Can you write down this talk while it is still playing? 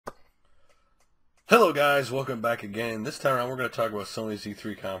Hello guys, welcome back again. This time around we're going to talk about Sony's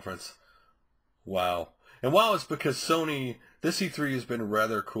E3 Conference. Wow. And wow, it's because this E3 has been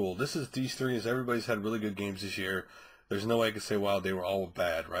rather cool. This is D3 as everybody's had really good games this year. There's no way I could say, wow, they were all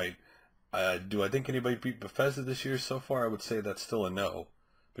bad, right? Do I think anybody beat Bethesda this year so far? I would say that's still a no,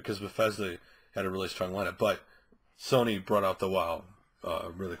 because Bethesda had a really strong lineup. But Sony brought out the wow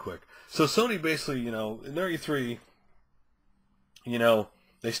really quick. So Sony basically, in their E3,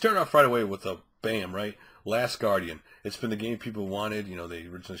 they start off right away with a bam, right? Last Guardian. It's been the game people wanted. They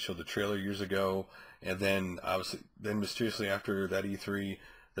originally showed the trailer years ago, and then obviously, mysteriously after that E3,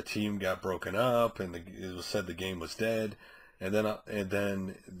 the team got broken up, and it was said the game was dead. And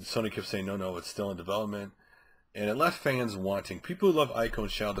then Sony kept saying, no, it's still in development, and it left fans wanting. People who love Ico and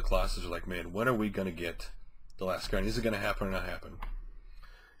Shadow of the Colossus are like, man, when are we gonna get the Last Guardian? Is it gonna happen or not happen?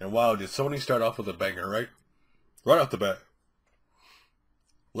 And wow, did Sony start off with a banger, right? Right off the bat.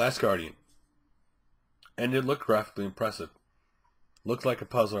 Last Guardian. And it looked graphically impressive. Looked like a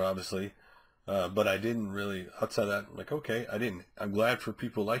puzzler, obviously. But I didn't really, outside that, okay, I'm glad for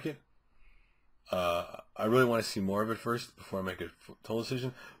people who like it. I really want to see more of it first before I make a total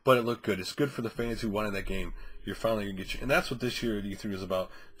decision. But it looked good. It's good for the fans who wanted that game. You're finally going to get and that's what this year at E3 is about.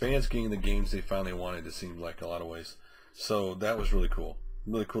 Fans getting the games they finally wanted, it seemed like, in a lot of ways. So that was really cool.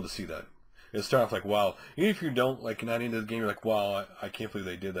 Really cool to see that. It started off like, wow. Even if you don't, you're not into the game, you're like, wow, I can't believe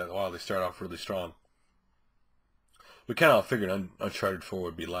they did that. Wow, they start off really strong. We kind of figured Uncharted 4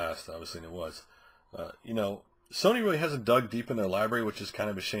 would be last, obviously, and it was. Sony really hasn't dug deep in their library, which is kind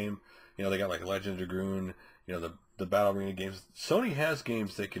of a shame. They got Legend of Dragoon, the Battle Arena games. Sony has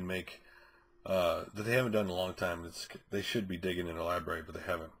games they can make that they haven't done in a long time. They should be digging in their library, but they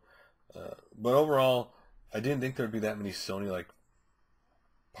haven't. But overall, I didn't think there'd be that many Sony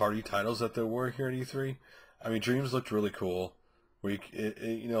party titles that there were here at E3. I mean, Dreams looked really cool.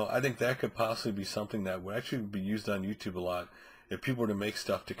 I think that could possibly be something that would actually be used on YouTube a lot if people were to make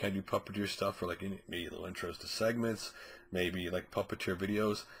stuff to kind of do puppeteer stuff, or maybe little intros to segments, maybe puppeteer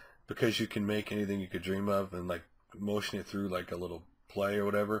videos, because you can make anything you could dream of and motion it through a little play or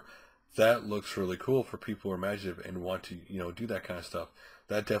whatever. That looks really cool for people who are imaginative and want to do that kind of stuff.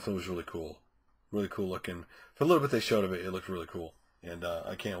 That definitely was really cool looking. For a little bit they showed of it, it looked really cool, and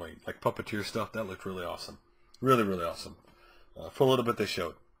I can't wait. Puppeteer stuff, that looked really awesome, really awesome. For a little bit they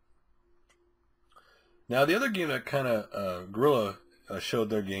showed. Now the other game that kind of Guerrilla showed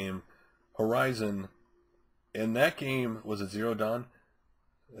their game, Horizon, and that game was at Zero Dawn.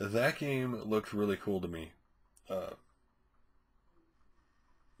 That game looked really cool to me.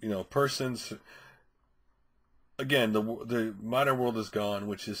 Persons. Again, the modern world is gone,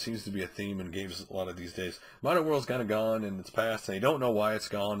 which seems to be a theme in games a lot of these days. Modern world's kind of gone and it's past, and they don't know why it's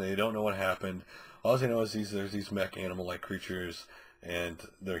gone. They don't know what happened. All they know is there's these mech animal-like creatures, and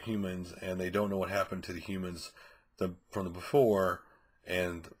they're humans, and they don't know what happened to the humans from the before,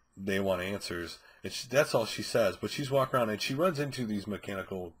 and they want answers. That's all she says. But she's walking around, and she runs into these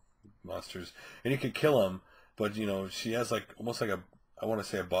mechanical monsters, and you can kill them, but she has almost I want to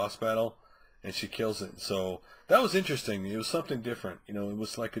say a boss battle, and she kills it. So that was interesting. It was something different. It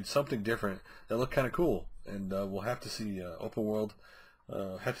was something different that looked kind of cool, and we'll have to see open world.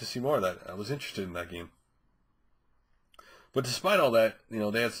 Had to see more of that. I was interested in that game. But despite all that,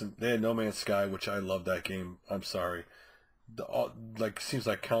 they had No Man's Sky, which I love that game. I'm sorry. Seems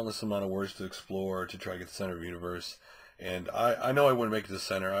like countless amount of words to explore to try to get the center of the universe. And I know I wouldn't make it to the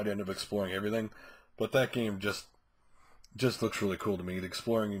center. I'd end up exploring everything. But that game just looks really cool to me. The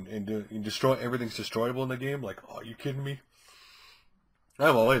exploring and destroy everything's destroyable in the game. Oh, are you kidding me?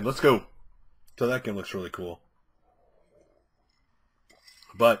 Oh, well, wait, let's go. So that game looks really cool.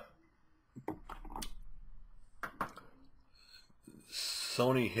 But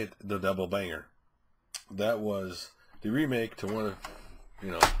Sony hit the double banger. That was the remake to one of,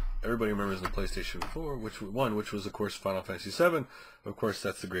 everybody remembers the PlayStation 4, which was of course Final Fantasy VII. Of course,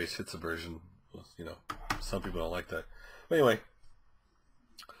 that's the greatest hits version. Some people don't like that. But anyway,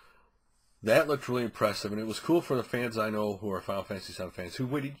 that looked really impressive, and it was cool for the fans I know who are Final Fantasy VII fans who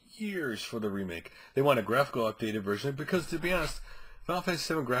waited years for the remake. They want a graphical updated version because, to be honest, Final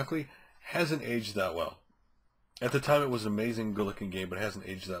Fantasy VII graphically hasn't aged that well. At the time, it was an amazing, good-looking game, but it hasn't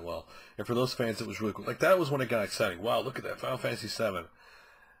aged that well. And for those fans, it was really cool. That was when it got exciting. Wow, look at that, Final Fantasy VII.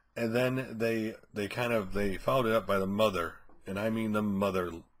 And then they followed it up by the Mother, and I mean the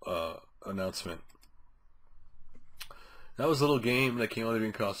Mother announcement. That was a little game that came on the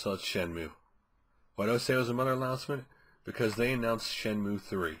Dreamcast called Shenmue. Why do I say it was a Mother announcement? Because they announced Shenmue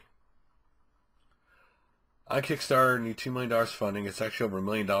 3. On Kickstarter, need $2 million funding. It's actually over $1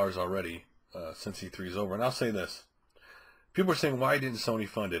 million already since E3 is over. And I'll say this. people are saying, why didn't Sony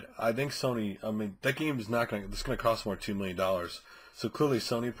fund it? I think Sony, I mean, that game is not going to, it's going to cost more than $2 million. So clearly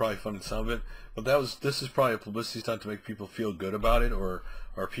Sony probably funded some of it, but this is probably a publicity stunt to make people feel good about it, or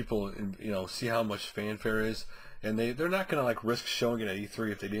people, you know, see how much fanfare is. And they're not going to like risk showing it at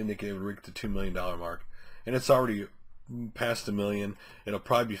E3 if they didn't think it would reach the $2 million mark. And it's already past $1 million. It'll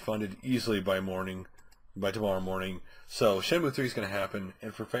probably be funded easily by tomorrow morning. So Shenmue 3 is going to happen.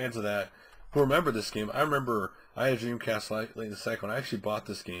 And for fans of that who remember this game, I remember I had a Dreamcast late in the cycle, and I actually bought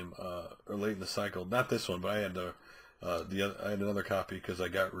this game or late in the cycle. Not this one, but I had I had another copy because I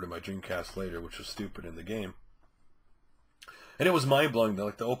got rid of my Dreamcast later, which was stupid in the game. And it was mind-blowing,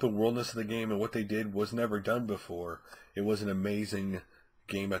 like the open worldness of the game and what they did was never done before. It was an amazing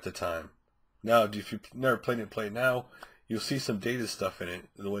game at the time. Now, if you've never played it, play it now, you'll see some dated stuff in it,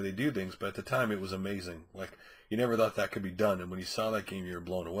 the way they do things, but at the time it was amazing. Like, you never thought that could be done, and when you saw that game, you were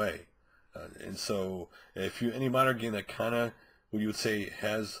blown away. And so, any modern game that kind of, what you would say,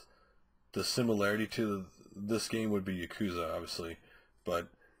 has the similarity to this game would be Yakuza, obviously. But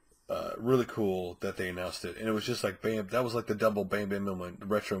really cool that they announced it, and it was just like bam, that was like the double bam bam moment,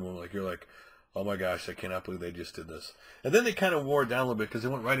 retro moment. Like you're like, oh my gosh, I cannot believe they just did this. And then they kind of wore it down a little bit because they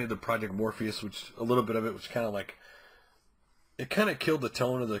went right into Project Morpheus, which a little bit of it was kind of like, it kind of killed the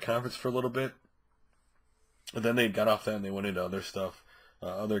tone of the conference for a little bit. And then they got off that and they went into other stuff,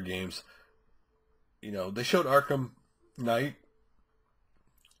 other games. You know, they showed Arkham Knight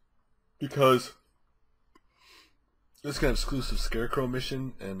because it's got an exclusive Scarecrow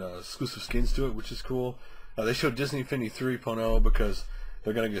mission and exclusive skins to it, which is cool. They showed Disney Infinity 3.0 because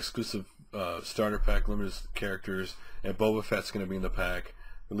they're going to get exclusive starter pack, limited characters, and Boba Fett's going to be in the pack.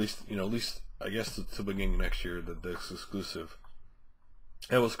 At least I guess to the beginning of next year that it's exclusive.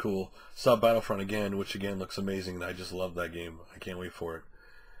 That was cool. Saw Battlefront again, which again looks amazing, and I just love that game. I can't wait for it.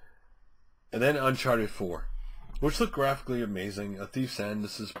 And then Uncharted 4, which looked graphically amazing. A Thief's End.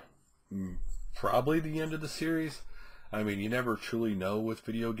 This is probably the end of the series. I mean, you never truly know with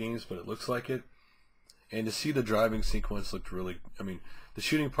video games, but it looks like it. And to see the driving sequence looked really, I mean, the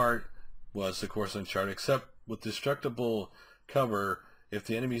shooting part was, of course, Uncharted, except with destructible cover, if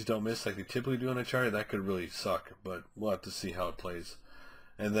the enemies don't miss like they typically do in Uncharted, that could really suck, but we'll have to see how it plays.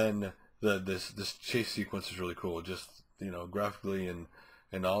 And then this chase sequence is really cool, just, you know, graphically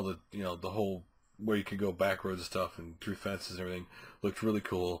and all the, you know, the whole, where you could go backwards and stuff and through fences and everything, looked really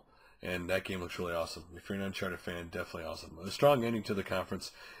cool. And that game looks really awesome. If you're an Uncharted fan, definitely awesome. A strong ending to the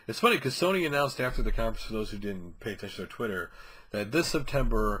conference. It's funny because Sony announced after the conference, for those who didn't pay attention to their Twitter, that this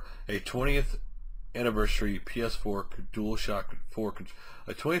September, a 20th anniversary PS4 DualShock 4,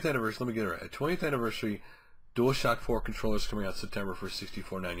 a 20th anniversary, let me get it right, a 20th anniversary DualShock 4 controllers coming out September for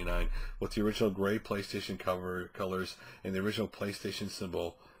 $64.99 with the original gray PlayStation colors and the original PlayStation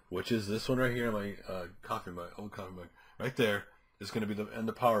symbol, which is this one right here in my coffee mug, old coffee mug, right there. Is going to be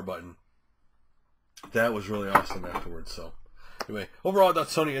the power button. That was really awesome afterwards. So anyway, overall, I thought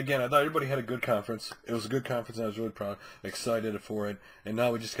Sony, again, I thought everybody had a good conference. It was a good conference, and I was really proud, excited for it. And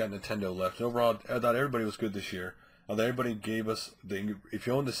now we just got Nintendo left. And overall, I thought everybody was good this year. I thought everybody gave us, if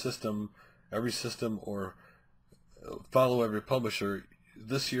you own the system, every system, or follow every publisher,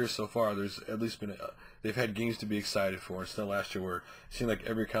 this year so far, there's at least been, they've had games to be excited for. Instead of last year where it seemed like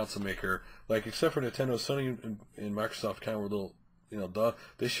every console maker, like except for Nintendo, Sony and Microsoft kind of were a little, you know,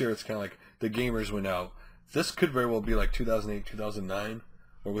 this year it's kind of like the gamers went out. This could very well be like 2008, 2009,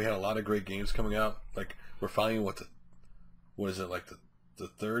 where we had a lot of great games coming out. Like we're finally what is it, like the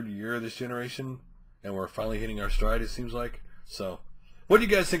third year of this generation, and we're finally hitting our stride. It seems like. So, what do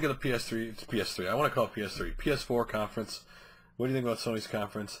you guys think of the PS3? It's PS3. I want to call it PS3. PS4 conference. What do you think about Sony's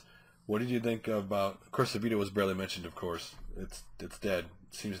conference? What did you think about? Of course, the Vita was barely mentioned. Of course, it's dead.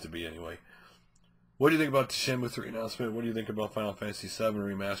 It seems to be anyway. What do you think about the Shenmue 3 announcement? What do you think about Final Fantasy 7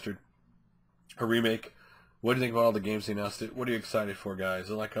 remastered? A remake? What do you think about all the games they announced it? What are you excited for, guys?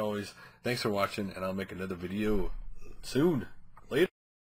 And like always, thanks for watching, and I'll make another video soon.